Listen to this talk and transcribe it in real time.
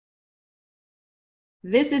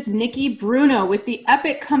This is Nikki Bruno with the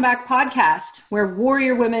Epic Comeback Podcast, where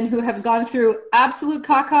warrior women who have gone through absolute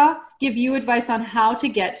caca give you advice on how to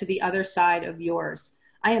get to the other side of yours.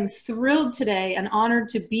 I am thrilled today and honored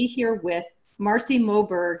to be here with Marci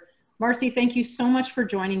Moberg. Marci, thank you so much for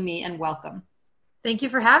joining me and welcome. Thank you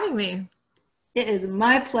for having me. It is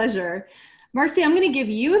my pleasure. Marci, I'm going to give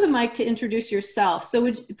you the mic to introduce yourself. So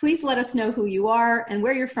would you please let us know who you are and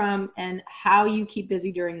where you're from and how you keep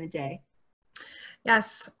busy during the day.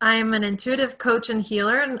 Yes, I'm an intuitive coach and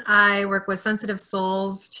healer, and I work with sensitive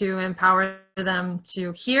souls to empower them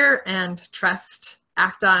to hear and trust,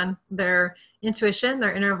 act on their intuition,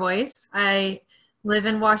 their inner voice. I live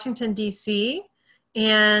in Washington, D.C.,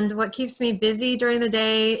 and what keeps me busy during the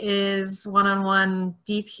day is one-on-one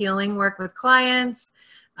deep healing work with clients.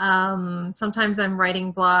 Sometimes I'm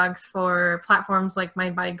writing blogs for platforms like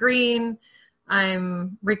Mind Body Green.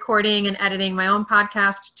 I'm recording and editing my own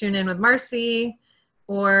podcast, Tune In with Marci,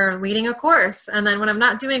 or leading a course. And then when I'm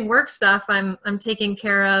not doing work stuff, I'm taking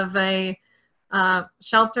care of a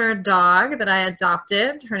sheltered dog that I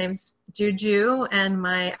adopted. Her name's Juju, and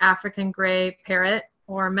my African gray parrot,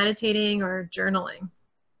 or meditating or journaling.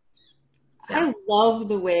 Yeah. I love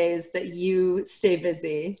the ways that you stay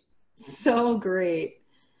busy. So great.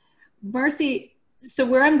 Marci, so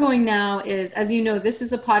where I'm going now is, as you know, this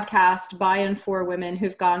is a podcast by and for women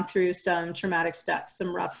who've gone through some traumatic stuff,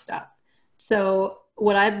 some rough stuff. So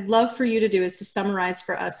what I'd love for you to do is to summarize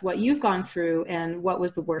for us what you've gone through and what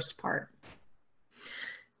was the worst part.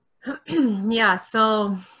 Yeah,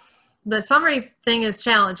 so the summary thing is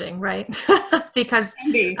challenging, right? Because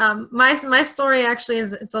my story actually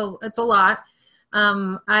is it's a lot.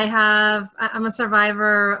 I'm a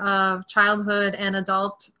survivor of childhood and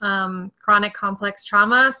adult chronic complex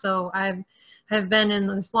trauma. So I've been in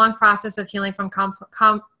this long process of healing from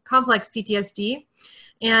complex PTSD,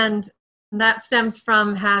 and that stems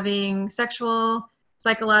from having sexual,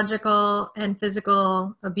 psychological, and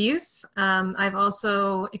physical abuse. I've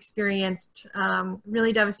also experienced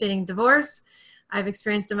really devastating divorce. I've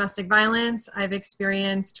experienced domestic violence. I've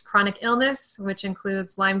experienced chronic illness, which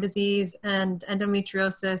includes Lyme disease and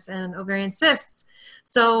endometriosis and ovarian cysts.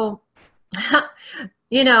 So,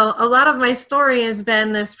 you know, a lot of my story has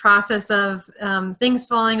been this process of things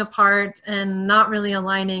falling apart and not really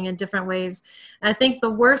aligning in different ways. And I think the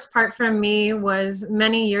worst part for me was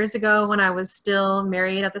many years ago when I was still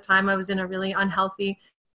married. At the time, I was in a really unhealthy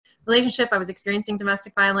relationship. I was experiencing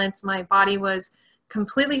domestic violence. My body was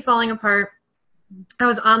completely falling apart. I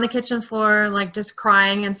was on the kitchen floor, like just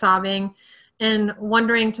crying and sobbing and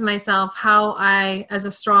wondering to myself how I, as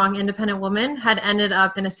a strong, independent woman, had ended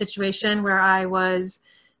up in a situation where I was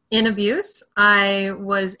in abuse. I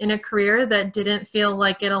was in a career that didn't feel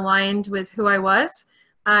like it aligned with who I was.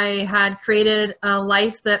 I had created a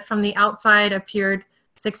life that from the outside appeared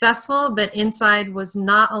successful, but inside was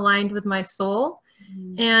not aligned with my soul.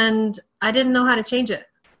 And I didn't know how to change it.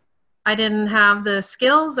 I didn't have the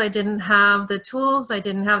skills, I didn't have the tools, I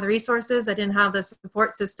didn't have the resources, I didn't have the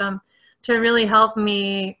support system to really help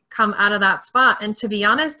me come out of that spot. And to be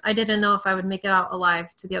honest, I didn't know if I would make it out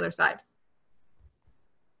alive to the other side.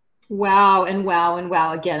 Wow, and wow, and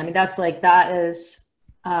wow again. I mean, that's like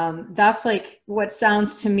what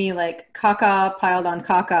sounds to me like caca piled on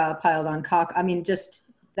caca piled on caca. I mean,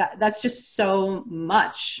 just that's just so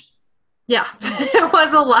much. Yeah, it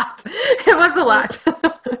was a lot. It was a lot.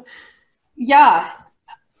 Yeah.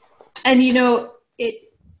 And you know,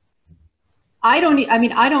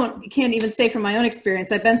 can't even say from my own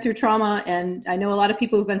experience. I've been through trauma, and I know a lot of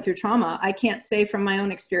people who've been through trauma. I can't say from my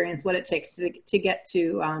own experience what it takes to get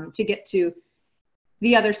to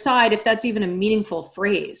the other side, if that's even a meaningful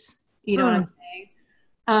phrase. You know what I'm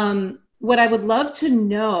saying? What I would love to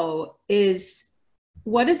know is,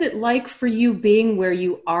 what is it like for you being where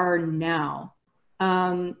you are now?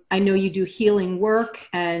 I know you do healing work,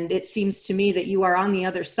 and it seems to me that you are on the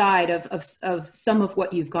other side of some of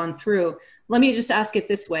what you've gone through. Let me just ask it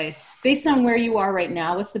this way. Based on where you are right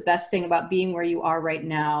now, what's the best thing about being where you are right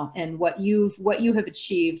now, and what you have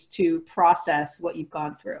achieved to process what you've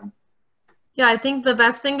gone through? Yeah, I think the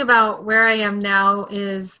best thing about where I am now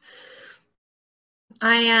is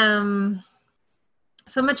I am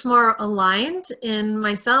so much more aligned in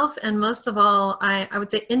myself, and most of all, I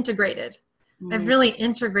would say integrated. I've really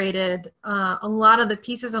integrated a lot of the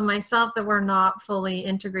pieces of myself that were not fully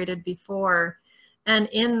integrated before. And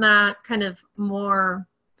in that kind of more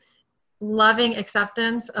loving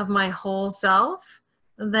acceptance of my whole self,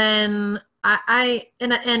 then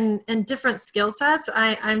in different skill sets,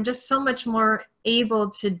 I'm just so much more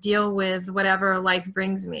able to deal with whatever life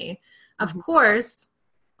brings me. Of course,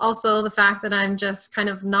 also the fact that I'm just kind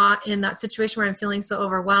of not in that situation where I'm feeling so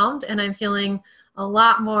overwhelmed, and I'm feeling a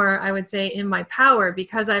lot more, I would say, in my power,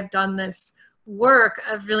 because I've done this work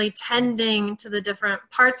of really tending to the different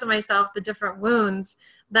parts of myself, the different wounds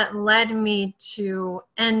that led me to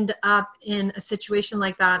end up in a situation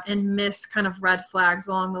like that and miss kind of red flags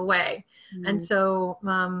along the way. And so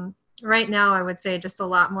right now I would say just a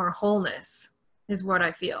lot more wholeness is what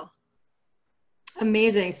I feel.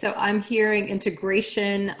 Amazing. So I'm hearing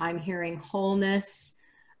integration, I'm hearing wholeness.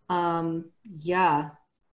 Yeah.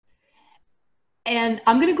 And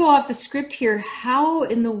I'm going to go off the script here. How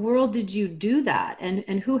in the world did you do that?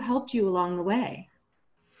 And who helped you along the way?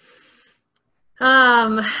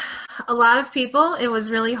 A lot of people. It was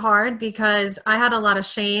really hard because I had a lot of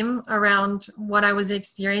shame around what I was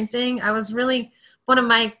experiencing. I was really, one of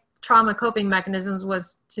my trauma coping mechanisms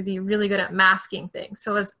was to be really good at masking things.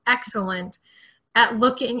 So I was excellent at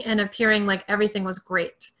looking and appearing like everything was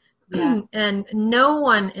great. Yeah. And no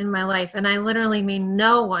one in my life, and I literally mean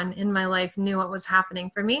no one in my life, knew what was happening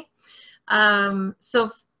for me.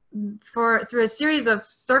 So through a series of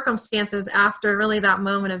circumstances after really that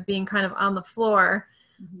moment of being kind of on the floor,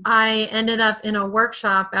 I ended up in a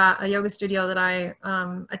workshop at a yoga studio that I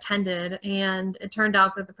attended, and it turned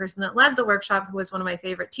out that the person that led the workshop, who was one of my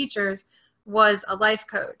favorite teachers, was a life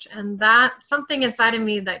coach. And that something inside of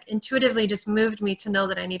me that intuitively just moved me to know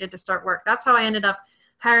that I needed to start work. That's how I ended up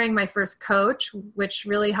hiring my first coach, which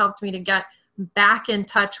really helped me to get back in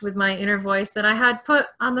touch with my inner voice that I had put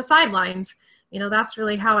on the sidelines. You know, that's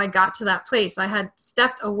really how I got to that place. I had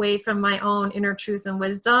stepped away from my own inner truth and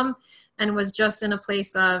wisdom and was just in a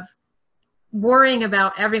place of worrying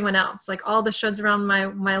about everyone else, like all the shoulds around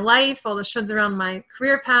my life, all the shoulds around my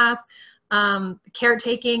career path,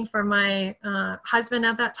 caretaking for my husband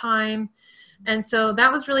at that time. And so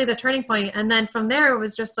that was really the turning point. And then from there, it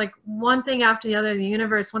was just like one thing after the other, the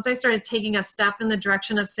universe, once I started taking a step in the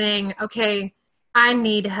direction of saying, okay, I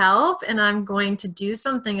need help and I'm going to do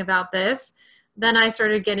something about this, then I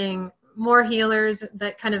started getting more healers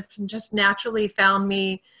that kind of just naturally found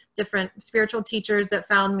me, different spiritual teachers that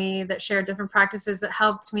found me, that shared different practices that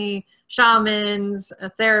helped me, shamans,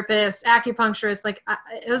 therapists, acupuncturists. Like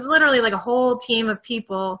it was literally like a whole team of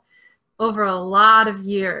people over a lot of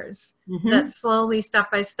years that slowly,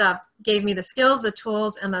 step by step, gave me the skills, the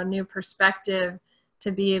tools, and a new perspective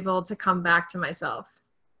to be able to come back to myself.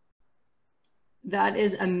 That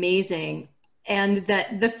is amazing. And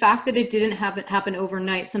that the fact that it didn't happen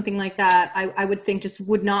overnight, something like that, I would think just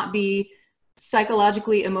would not be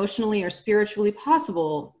psychologically, emotionally, or spiritually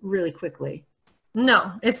possible really quickly.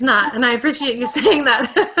 No, it's not. And I appreciate you saying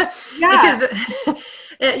that. Yeah.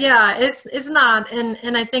 Because it's not.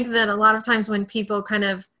 And I think that a lot of times when people kind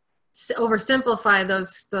of oversimplify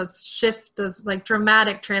those like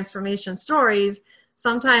dramatic transformation stories,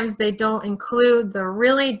 sometimes they don't include the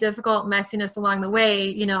really difficult messiness along the way,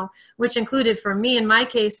 you know, which included for me in my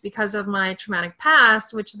case, because of my traumatic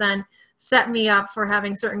past, which then set me up for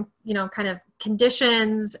having certain, you know, kind of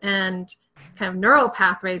conditions and kind of neural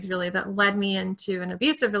pathways really that led me into an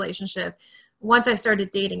abusive relationship. Once I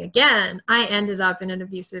started dating again, I ended up in an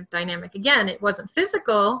abusive dynamic again. It wasn't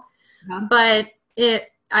physical, but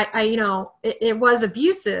it was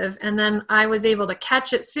abusive. And then I was able to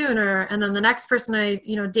catch it sooner. And then the next person I,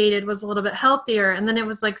 dated was a little bit healthier. And then it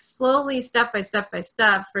was like slowly, step by step by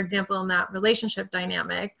step. For example, in that relationship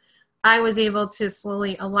dynamic, I was able to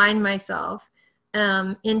slowly align myself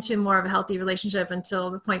into more of a healthy relationship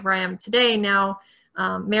until the point where I am today now,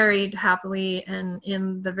 married happily and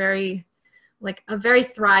in a very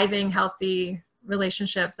thriving, healthy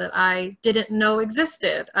relationship that I didn't know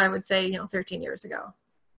existed, I would say, 13 years ago.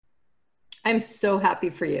 I'm so happy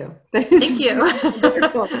for you. Thank you.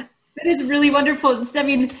 Wonderful. That is really wonderful. I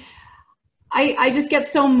mean, I just get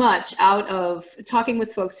so much out of talking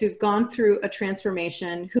with folks who've gone through a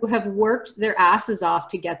transformation, who have worked their asses off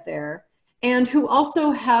to get there, and who also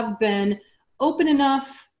have been open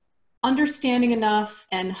enough, understanding enough,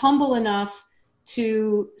 and humble enough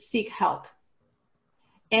to seek help.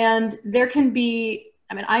 And there can be,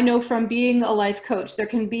 I know from being a life coach, there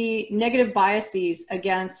can be negative biases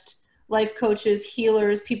against life coaches,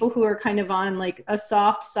 healers, people who are kind of on like a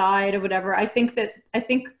soft side or whatever. I think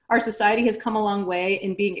our society has come a long way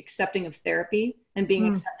in being accepting of therapy and being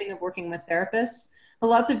accepting of working with therapists. But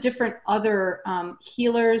lots of different other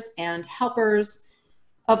healers and helpers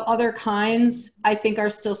of other kinds, I think, are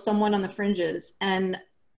still somewhat on the fringes. And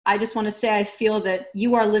I just want to say, I feel that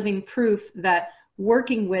you are living proof that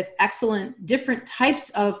working with excellent different types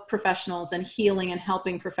of professionals and healing and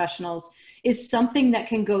helping professionals is something that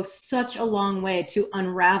can go such a long way to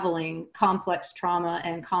unraveling complex trauma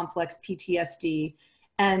and complex PTSD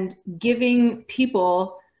and giving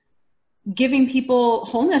people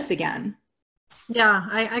wholeness again. Yeah,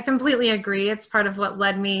 I completely agree. It's part of what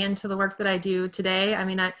led me into the work that I do today. I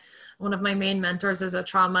mean, one of my main mentors is a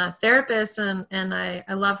trauma therapist, and I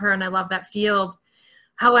love her and I love that field.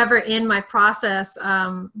 However, in my process,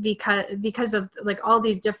 because of like all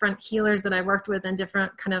these different healers that I worked with and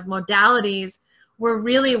different kind of modalities were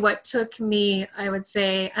really what took me, I would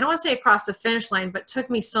say, I don't want to say across the finish line, but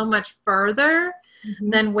took me so much further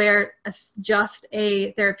than where just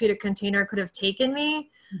a therapeutic container could have taken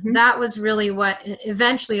me. That was really what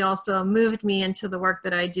eventually also moved me into the work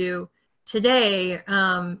that I do today,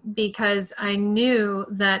 because I knew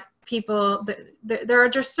that there are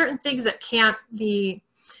just certain things that can't be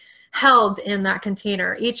held in that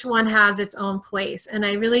container. Each one has its own place. And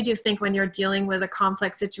I really do think when you're dealing with a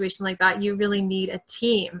complex situation like that, you really need a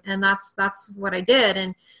team. And that's what I did.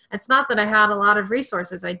 And it's not that I had a lot of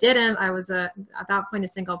resources. I didn't. I was at that point, a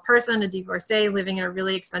single person, a divorcee, living in a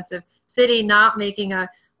really expensive city, not making a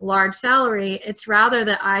large salary. It's rather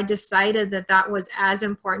that I decided that that was as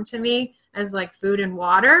important to me as like food and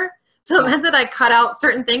water. So it meant that I cut out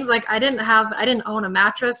certain things. Like I didn't own a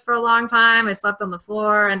mattress for a long time. I slept on the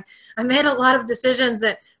floor, and I made a lot of decisions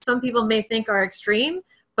that some people may think are extreme,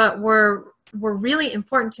 but were really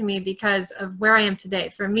important to me because of where I am today.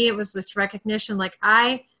 For me, it was this recognition, like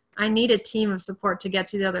I need a team of support to get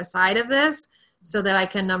to the other side of this, so that I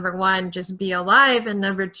can, number one, just be alive, and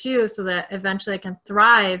number two, so that eventually I can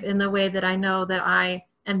thrive in the way that I know that I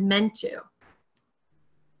am meant to.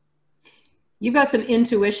 You got some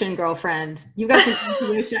intuition, girlfriend. You got some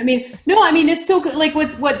intuition. I mean, no, I mean, it's so good. Like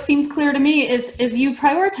what seems clear to me is you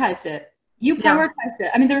prioritized it. You prioritized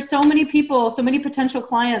it. I mean, there's so many people, so many potential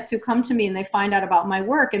clients who come to me and they find out about my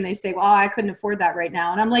work and they say, well, I couldn't afford that right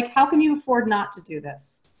now. And I'm like, how can you afford not to do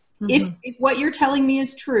this? If what you're telling me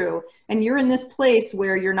is true, and you're in this place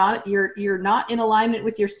where you're not in alignment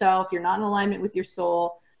with yourself, you're not in alignment with your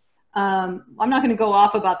soul. I'm not going to go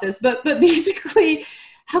off about this, but basically,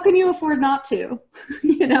 how can you afford not to?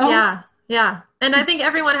 You know? Yeah. And I think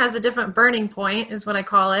everyone has a different burning point, is what I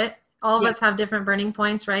call it. All of us have different burning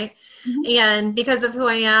points, right? And because of who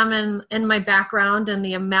I am and my background and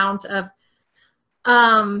the amount of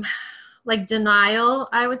like denial,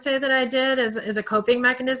 I would say that I did as a coping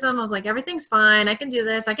mechanism of like, everything's fine. I can do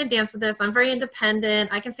this. I can dance with this. I'm very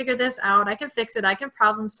independent. I can figure this out. I can fix it. I can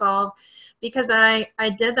problem solve. Because I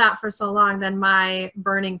did that for so long, then my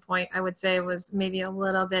burning point, I would say, was maybe a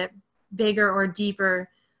little bit bigger or deeper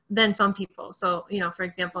than some people. So, you know, for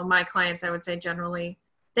example, my clients, I would say generally,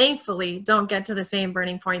 thankfully, don't get to the same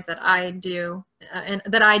burning point that I do and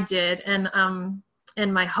that I did.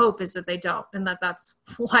 And my hope is that they don't, and that's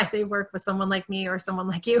why they work with someone like me or someone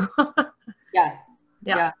like you.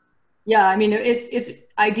 Yeah. I mean, it's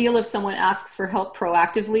ideal if someone asks for help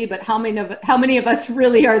proactively, but how many of us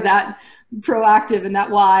really are that proactive and that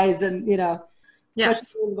wise? And, you know,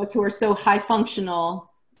 especially those of us who are so high functioning.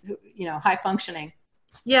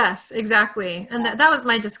 Yes, exactly. And that was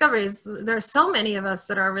my discovery, is there are so many of us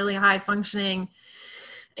that are really high functioning.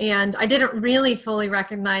 And I didn't really fully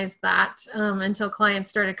recognize that until clients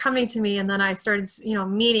started coming to me. And then I started, you know,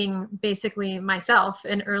 meeting basically myself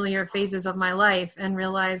in earlier phases of my life and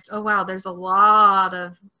realized, oh, wow, there's a lot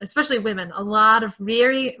of, especially women, a lot of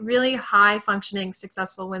really, really high functioning,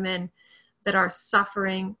 successful women that are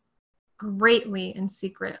suffering greatly in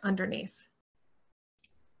secret underneath.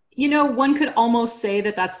 You know, one could almost say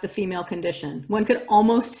that that's the female condition. One could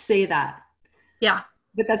almost say that. Yeah.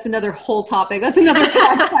 But that's another whole topic. That's another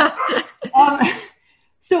podcast.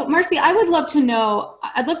 So Marci, I'd love to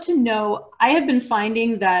know, I have been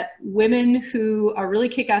finding that women who are really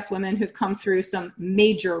kick-ass women who've come through some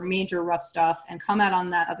major, major rough stuff and come out on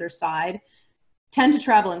that other side tend to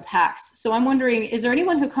travel in packs. So I'm wondering, is there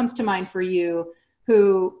anyone who comes to mind for you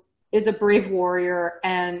who is a brave warrior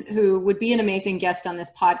and who would be an amazing guest on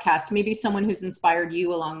this podcast? Maybe someone who's inspired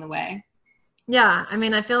you along the way. Yeah. I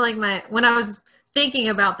mean, I feel like when I was thinking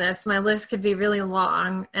about this, my list could be really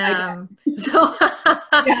long. But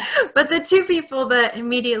the two people that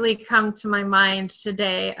immediately come to my mind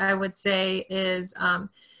today, I would say, is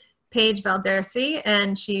Paige Valdersi,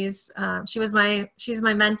 and she's my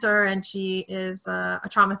mentor, and she is a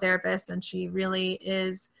trauma therapist, and she really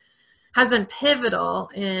has been pivotal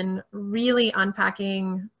in really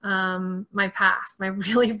unpacking my past, my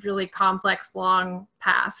really, really complex, long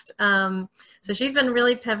past. So she's been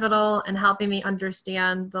really pivotal in helping me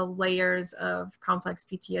understand the layers of complex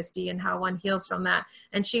PTSD and how one heals from that.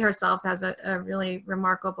 And she herself has a really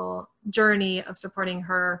remarkable journey of supporting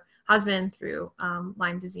her husband through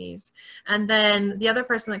Lyme disease. And then the other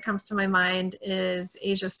person that comes to my mind is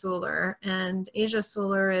Asia Suler. And Asia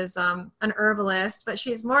Suler is an herbalist, but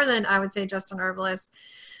she's more than, I would say, just an herbalist.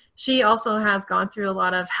 She also has gone through a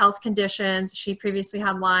lot of health conditions. She previously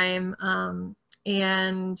had Lyme,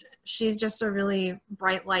 and she's just a really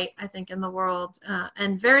bright light, I think, in the world,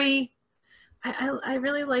 and very, I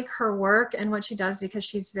really like her work and what she does because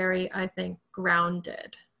she's very, I think,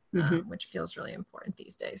 grounded, which feels really important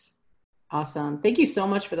these days. Awesome. Thank you so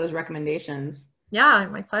much for those recommendations. Yeah,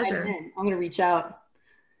 my pleasure. I'm going to reach out.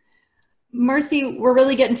 Marci, we're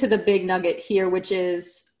really getting to the big nugget here, which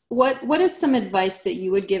is what is some advice that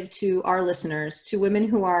you would give to our listeners, to women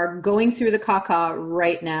who are going through the caca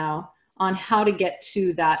right now, on how to get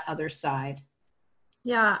to that other side?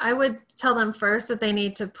 Yeah, I would tell them first that they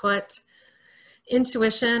need to put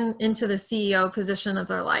intuition into the CEO position of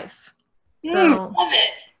their life. So, love it.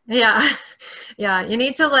 Yeah. Yeah. You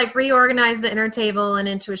need to like reorganize the inner table, and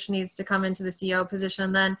intuition needs to come into the CEO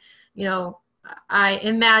position. Then, you know, I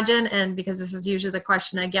imagine, and because this is usually the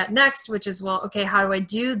question I get next, which is, well, okay, how do I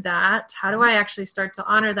do that? How do I actually start to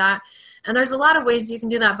honor that? And there's a lot of ways you can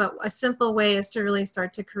do that, but a simple way is to really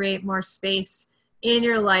start to create more space in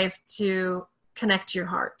your life to connect to your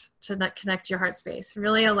heart, to connect to your heart space,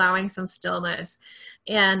 really allowing some stillness.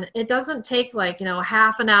 And it doesn't take like, you know,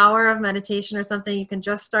 half an hour of meditation or something. You can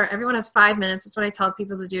just start. Everyone has 5 minutes. That's what I tell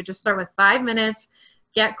people to do. Just start with 5 minutes,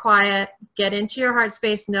 get quiet, get into your heart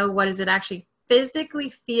space, know what does it actually physically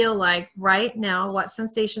feel like right now? What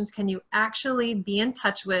sensations can you actually be in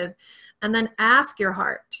touch with? And then ask your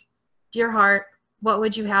heart, dear heart, what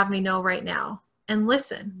would you have me know right now? And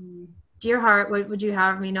listen. Dear heart, what would you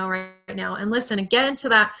have me know right now? And listen, and get into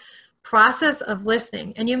that process of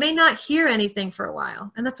listening. And you may not hear anything for a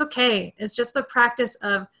while, and that's okay. It's just the practice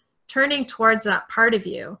of turning towards that part of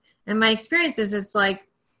you. And my experience is it's like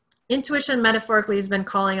intuition metaphorically has been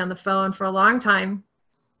calling on the phone for a long time.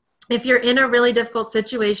 If you're in a really difficult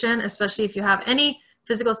situation, especially if you have any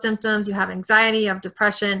physical symptoms, you have anxiety, you have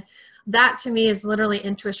depression, that to me is literally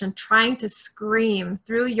intuition trying to scream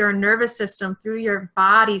through your nervous system, through your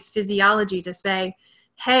body's physiology to say,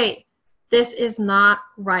 hey, this is not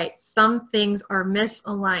right. Some things are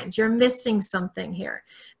misaligned. You're missing something here.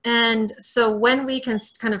 And so when we can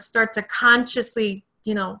kind of start to consciously,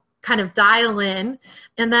 you know, kind of dial in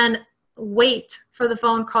and then wait for the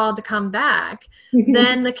phone call to come back,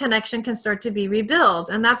 then the connection can start to be rebuilt.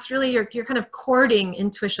 And that's really you're kind of courting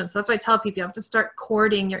intuition. So that's why I tell people you have to start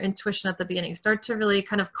courting your intuition at the beginning. Start to really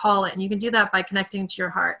kind of call it. And you can do that by connecting to your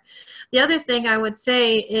heart. The other thing I would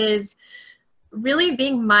say is really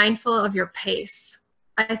being mindful of your pace.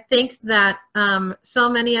 I think that so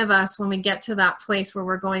many of us, when we get to that place where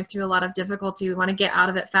we're going through a lot of difficulty, we want to get out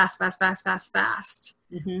of it fast, fast, fast, fast, fast.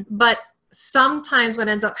 But sometimes what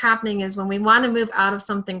ends up happening is when we want to move out of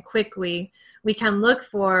something quickly, we can look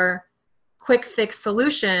for quick fix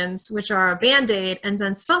solutions, which are a Band-Aid. And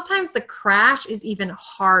then sometimes the crash is even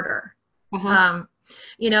harder,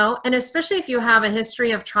 you know, and especially if you have a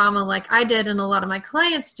history of trauma, like I did and a lot of my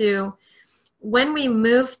clients do, when we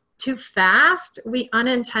move too fast, we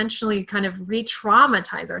unintentionally kind of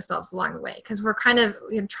re-traumatize ourselves along the way, because we're kind of,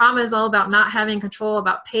 you know, trauma is all about not having control,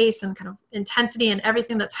 about pace and kind of intensity and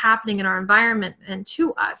everything that's happening in our environment and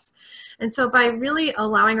to us. And so by really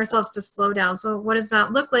allowing ourselves to slow down, so what does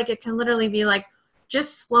that look like? It can literally be like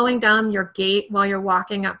just slowing down your gait while you're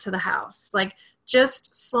walking up to the house, like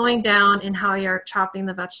just slowing down in how you're chopping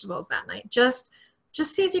the vegetables that night. Just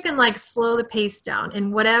see if you can like slow the pace down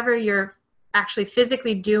in whatever you're actually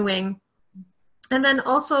physically doing. And then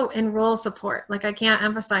also enroll support. Like I can't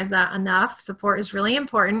emphasize that enough. Support is really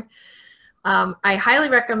important. I highly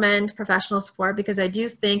recommend professional support, because I do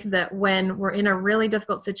think that when we're in a really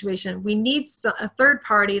difficult situation, we need a third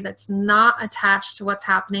party that's not attached to what's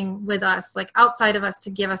happening with us, like outside of us, to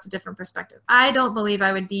give us a different perspective. I don't believe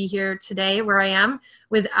I would be here today where I am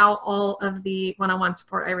without all of the one-on-one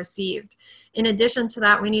support I received. In addition to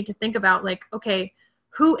that, we need to think about like, okay,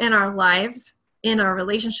 who in our lives, in our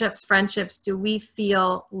relationships, friendships, do we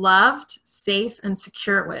feel loved, safe, and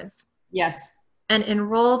secure with? Yes. And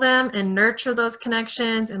enroll them and nurture those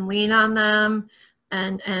connections and lean on them,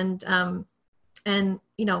 and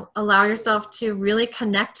you know, allow yourself to really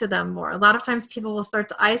connect to them more. A lot of times people will start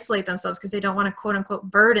to isolate themselves because they don't want to quote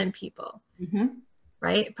unquote burden people,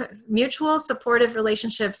 right? But mutual supportive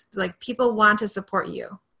relationships, like people want to support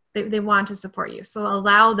you. They want to support you. So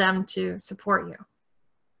allow them to support you.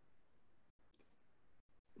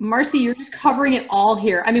 Marci, you're just covering it all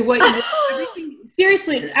here. I mean,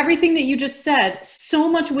 seriously, everything that you just said,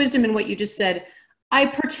 so much wisdom in what you just said. I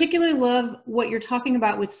particularly love what you're talking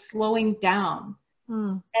about with slowing down.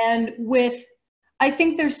 And I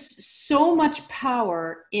think there's so much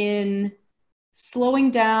power in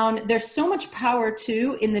slowing down. There's so much power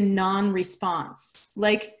too in the non-response.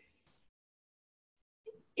 Like,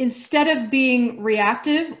 instead of being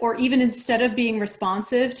reactive, or even instead of being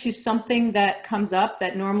responsive to something that comes up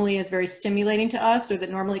that normally is very stimulating to us, or that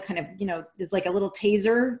normally kind of, is like a little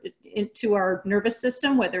taser into our nervous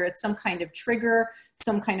system, whether it's some kind of trigger,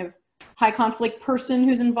 some kind of high conflict person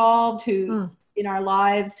who's involved, who in our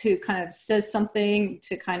lives, who kind of says something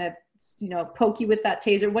to kind of, poke you with that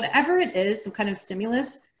taser, whatever it is, some kind of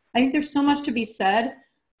stimulus. I think there's so much to be said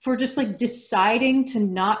for just like deciding to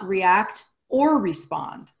not react or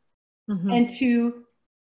respond, and to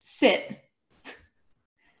sit.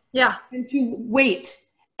 Yeah. And to wait.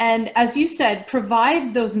 And as you said,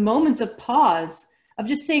 provide those moments of pause, of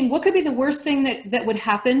just saying, what could be the worst thing that would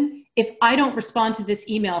happen if I don't respond to this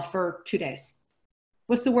email for 2 days?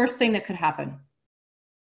 What's the worst thing that could happen?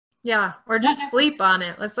 Yeah. Or just sleep on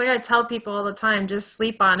it. That's like I tell people all the time, just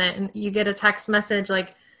sleep on it. And you get a text message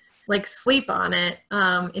like sleep on it.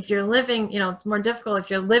 If you're living, it's more difficult if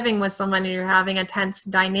you're living with someone and you're having a tense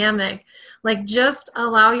dynamic, like just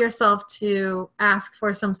allow yourself to ask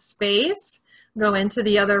for some space, go into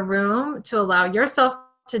the other room to allow yourself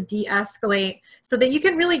to de-escalate so that you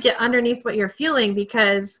can really get underneath what you're feeling,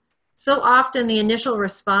 because so often the initial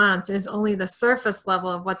response is only the surface level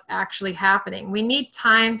of what's actually happening. We need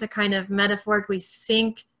time to kind of metaphorically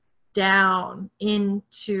sink down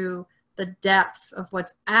into the depths of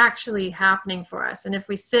what's actually happening for us. And if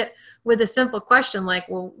we sit with a simple question like,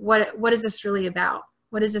 well, what is this really about?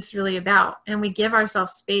 What is this really about? And we give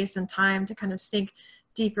ourselves space and time to kind of sink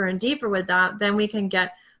deeper and deeper with that, then we can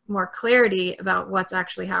get more clarity about what's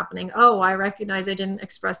actually happening. Oh, I recognize I didn't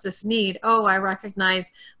express this need. Oh, I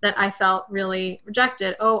recognize that I felt really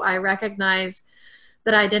rejected. Oh, I recognize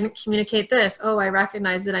that I didn't communicate this. Oh, I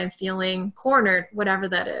recognize that I'm feeling cornered, whatever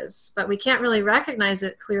that is. But we can't really recognize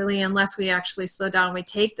it clearly unless we actually slow down, we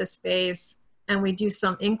take the space and we do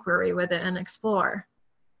some inquiry with it and explore.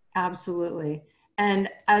 Absolutely. And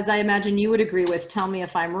as I imagine you would agree with, tell me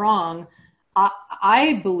if I'm wrong,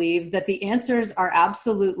 I believe that the answers are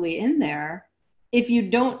absolutely in there. If you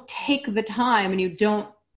don't take the time and you don't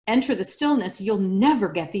enter the stillness, you'll never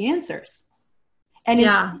get the answers. And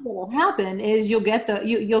instead what will happen is you'll get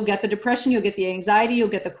the depression, you'll get the anxiety, you'll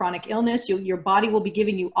get the chronic illness, your body will be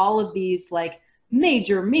giving you all of these like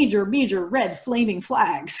major red flaming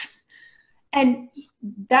flags. And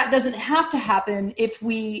that doesn't have to happen if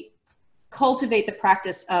we cultivate the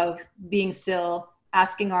practice of being still,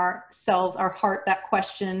 asking ourselves, our heart, that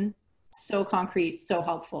question. So concrete, so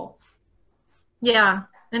helpful. Yeah.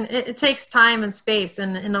 And it takes time and space,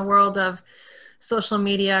 and in a world of social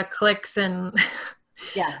media clicks and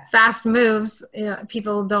fast moves,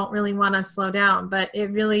 people don't really want to slow down. But it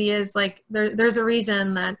really is like there's a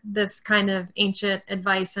reason that this kind of ancient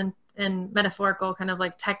advice and metaphorical kind of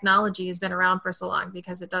like technology has been around for so long,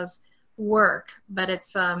 because it does work. But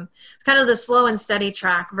it's kind of the slow and steady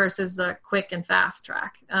track versus the quick and fast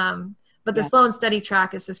track. But the slow and steady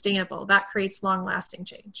track is sustainable. That creates long-lasting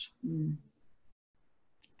change.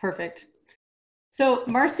 Perfect. So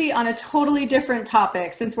Marci, on a totally different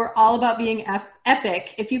topic, since we're all about being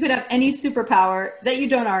epic, if you could have any superpower that you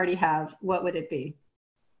don't already have, what would it be?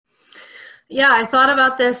 Yeah, I thought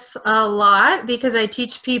about this a lot because I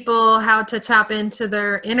teach people how to tap into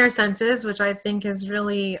their inner senses, which I think is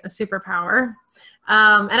really a superpower.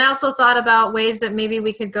 And I also thought about ways that maybe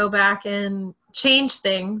we could go back and change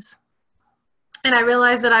things. And I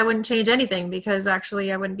realized that I wouldn't change anything, because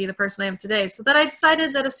actually I wouldn't be the person I am today. So then I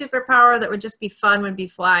decided that a superpower that would just be fun would be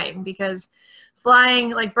flying, because flying,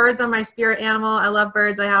 like, birds are my spirit animal. I love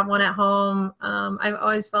birds. I have one at home. I've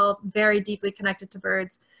always felt very deeply connected to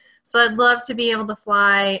birds. So I'd love to be able to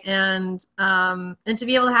fly and to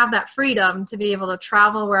be able to have that freedom to be able to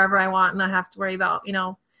travel wherever I want and not have to worry about,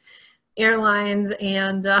 airlines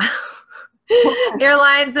and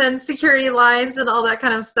airlines and security lines and all that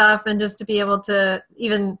kind of stuff, and just to be able to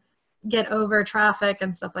even get over traffic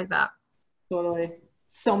and stuff like that. Totally.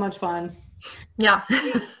 So much fun. Yeah.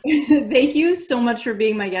 Thank you so much for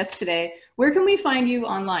being my guest today. Where can we find you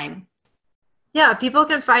online? Yeah, people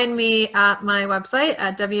can find me at my website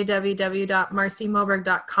at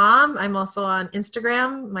www.marcimoberg.com. I'm also on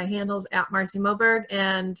Instagram. My handle's at Marci Moberg,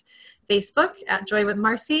 and Facebook at Joy with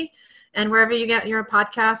Marci. And wherever you get your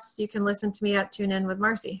podcasts, you can listen to me at Tune In with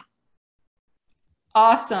Marci.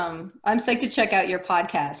 Awesome. I'm psyched to check out your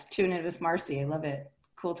podcast, Tune In with Marci. I love it.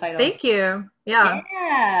 Cool title. Thank you. Yeah.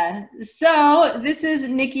 Yeah. So this is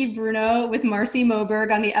Nikki Bruno with Marci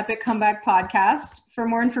Moberg on the Epic Comeback podcast. For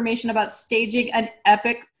more information about staging an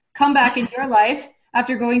epic comeback in your life,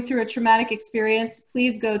 after going through a traumatic experience,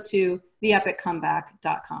 please go to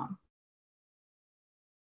theepiccomeback.com.